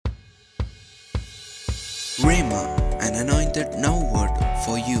Rhema, an anointed now word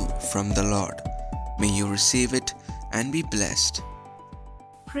for you from the Lord. May you receive it and be blessed.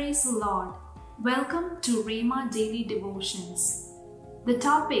 Praise the Lord. Welcome to Rhema Daily Devotions. The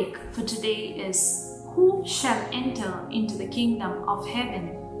topic for today is, who shall enter into the kingdom of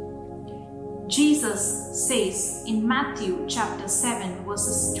heaven? Jesus says in Matthew chapter 7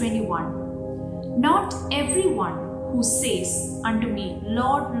 verses 21, Not everyone who says unto me,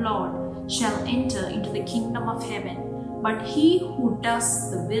 Lord, Lord, shall enter into the kingdom of heaven, but he who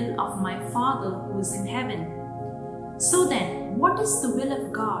does the will of my Father who is in heaven. So then, what is the will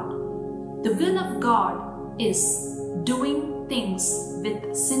of God? The will of God is doing things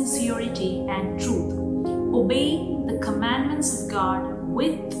with sincerity and truth, obeying the commandments of God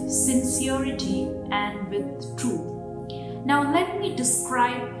with sincerity and with truth. Now let me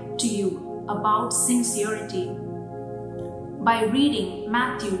describe to you about sincerity by reading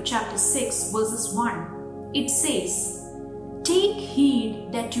Matthew chapter 6 verses 1. It says, Take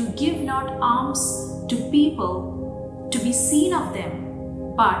heed that you give not alms to people to be seen of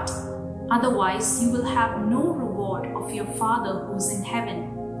them, but otherwise you will have no reward of your Father who is in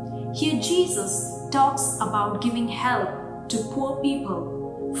heaven. Here Jesus talks about giving help to poor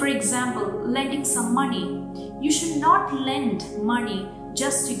people. For example, lending some money. You should not lend money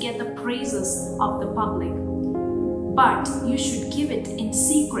just to get the praises of the public, but you should give it in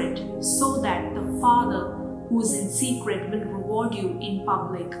secret so that the Father who is in secret will reward you in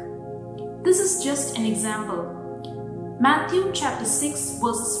public. This is just an example. Matthew chapter 6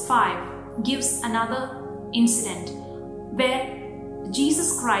 verses 5 gives another incident where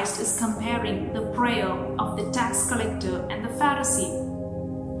Jesus Christ is comparing the prayer of the tax collector and the Pharisee.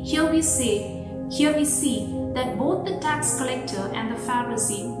 Here we see that both the tax collector and the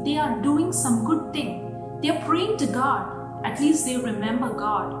Pharisee, they are doing some good thing. They are praying to God. At least they remember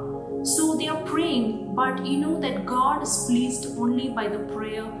God. So they are praying, but you know that God is pleased only by the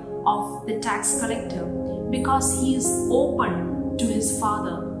prayer of the tax collector, because he is open to his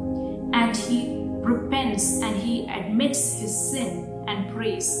Father and he repents and he admits his sin and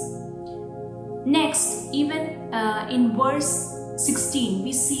prays. Next, even in verse 16,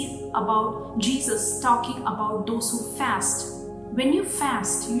 we see about Jesus talking about those who fast. When you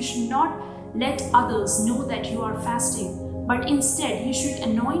fast, you should not let others know that you are fasting, but instead you should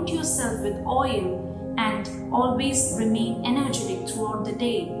anoint yourself with oil and always remain energetic throughout the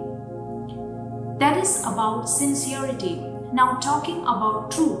day. That is about sincerity. Now talking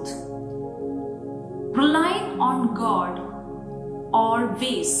about truth. Relying on God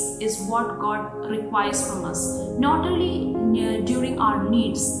always is what God requires from us. Not only during our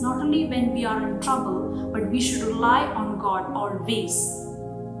needs, not only when we are in trouble, but we should rely on God always.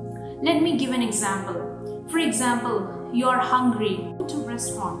 Let me give an example. For example, you are hungry, go to a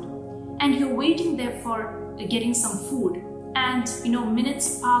restaurant and you're waiting there for getting some food, and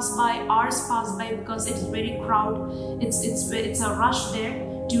minutes pass by, hours pass by because it's very crowded. It's a rush there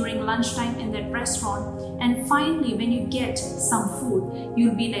during lunchtime in that restaurant, and finally when you get some food,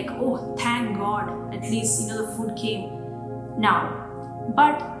 you'll be like, oh, thank God, at least the food came now.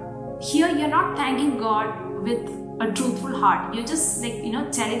 But here you're not thanking God with a truthful heart. You're just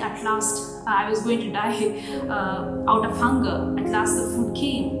telling, at last I was going to die out of hunger. At last the food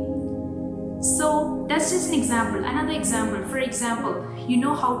came. So that's just an example. Another example, for example, you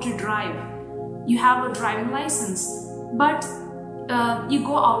know how to drive. You have a driving license, but you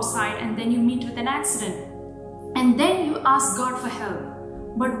go outside and then you meet with an accident. And then you ask God for help.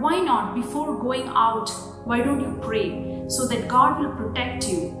 But why not, before going out, why don't you pray so that God will protect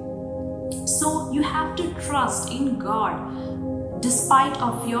you? So you have to trust in God despite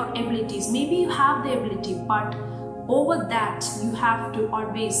of your abilities. Maybe you have the ability, but over that you have to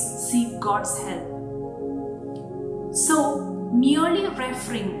always seek God's help. So merely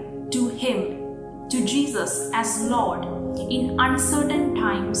referring to Him, to Jesus as Lord in uncertain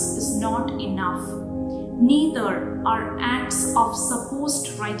times is not enough. Neither are acts of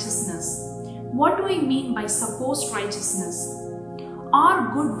supposed righteousness. What do I mean by supposed righteousness?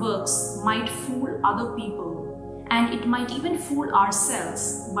 Our good works might fool other people, and it might even fool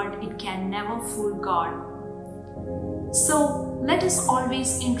ourselves, but it can never fool God. So let us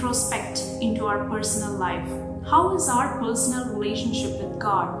always introspect into our personal life. How is our personal relationship with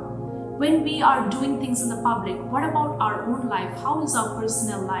God? When we are doing things in the public, what about our own life? How is our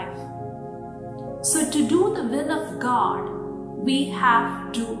personal life? So to do the will of God, we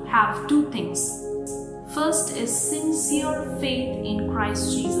have to have two things. First is sincere faith in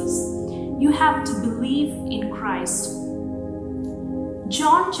Christ Jesus. You have to believe in Christ.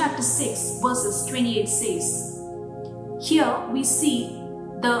 John chapter 6 verses 28 says, here we see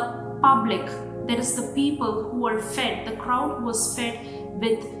the public That is the people who were fed, the crowd who was fed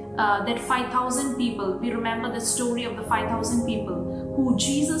with that 5,000 people. We remember the story of the 5,000 people who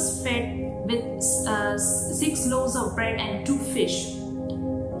Jesus fed with 6 loaves of bread and 2 fish.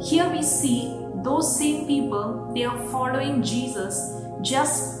 Here we see those same people, they are following Jesus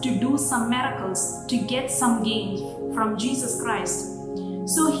just to do some miracles, to get some gain from Jesus Christ.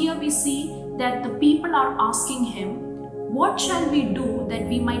 So here we see that the people are asking him, what shall we do that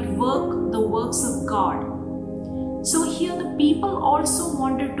we might work the works of God? So here the people also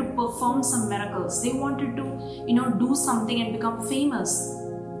wanted to perform some miracles. They wanted to, do something and become famous.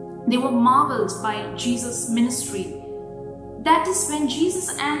 They were marveled by Jesus' ministry. That is when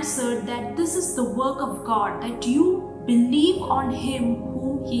Jesus answered that this is the work of God, that you believe on him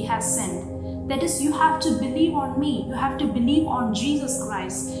whom he has sent. That is, you have to believe on me. You have to believe on Jesus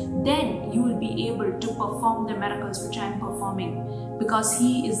Christ. Then you will be able to perform the miracles which I am performing, because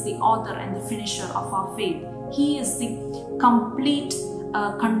he is the author and the finisher of our faith. He is the complete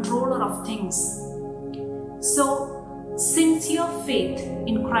controller of things. So sincere faith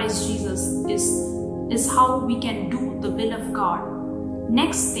in Christ Jesus is how we can do the will of God.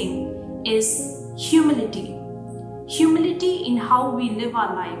 Next thing is humility. Humility in how we live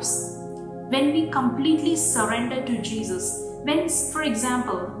our lives. When we completely surrender to Jesus, when, for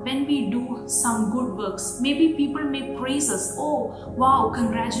example, when we do some good works, maybe people may praise us. Oh, wow,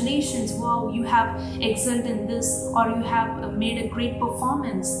 congratulations. Wow, you have excelled in this, or you have made a great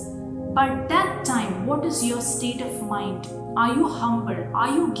performance. But that time, what is your state of mind? Are you humble? Are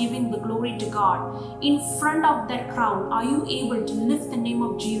you giving the glory to God? In front of that crowd, are you able to lift the name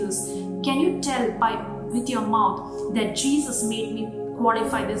of Jesus? Can you tell with your mouth that Jesus made me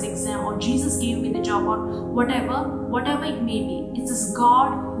qualify this exam, or Jesus gave me the job, or whatever it may be? It is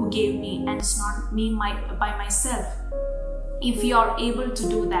God who gave me, and it's not me by myself. If you are able to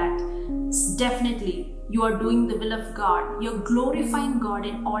do that, definitely you are doing the will of God. You're glorifying God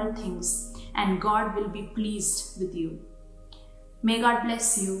in all things, and God will be pleased with you. May God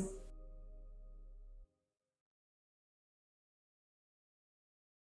bless you.